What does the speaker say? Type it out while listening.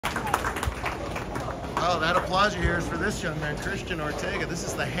Oh, that applause you hear is for this young man, Christian Ortega. This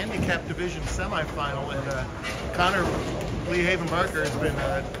is the handicap division semifinal, and Connor Lee Haven Barker has been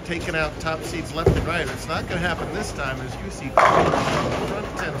taking out top seeds left and right. It's not going to happen this time, as you see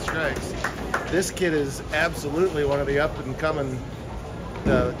front 10 strikes. This kid is absolutely one of the up-and-coming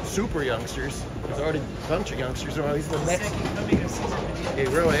super youngsters. There's already a bunch of youngsters. He's the next. He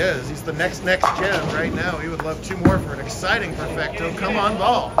really is. He's the next gen right now. He would love two more for an exciting perfecto. Come on,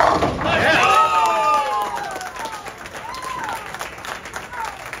 ball. Yeah.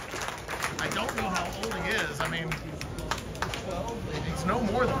 I don't know how old he is. I mean, he's no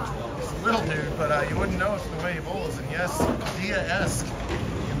more than 12. He's a little dude, but you wouldn't know it from the way he bowls. And yes, Dia-esque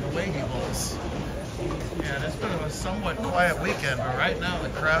in the way he bowls. Yeah, it's been a somewhat quiet weekend, but right now the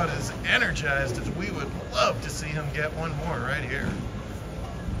crowd is energized as we would love to see him get one more right here.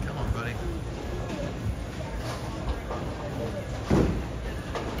 Come on, buddy.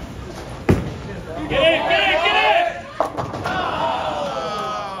 Get it, get it, get it!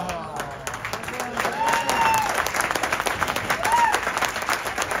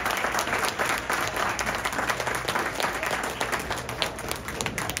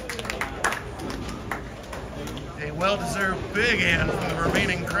 A well-deserved big hand from the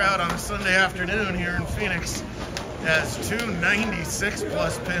remaining crowd on a Sunday afternoon here in Phoenix, as two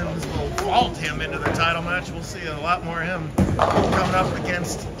 96-plus pins will vault him into the title match. We'll see a lot more of him coming up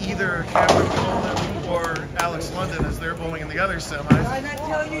against either Cameron Coleman or Alex London as they're bowling in the other semis. Did I not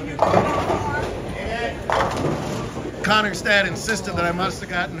tell you Connor's dad insisted that I must have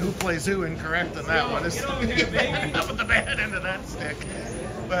gotten who plays who incorrect on that one. This with the bad end of that stick.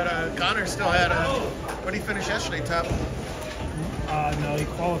 But Connor still had what did he finish yesterday? Top? No, he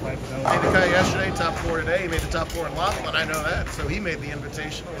qualified for that. Made the cut yesterday, top 4 today. He made the top 4 in Laughlin, I know that. So he made the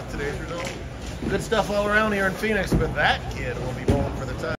invitational with today's result. Good stuff all around here in Phoenix, but that kid will be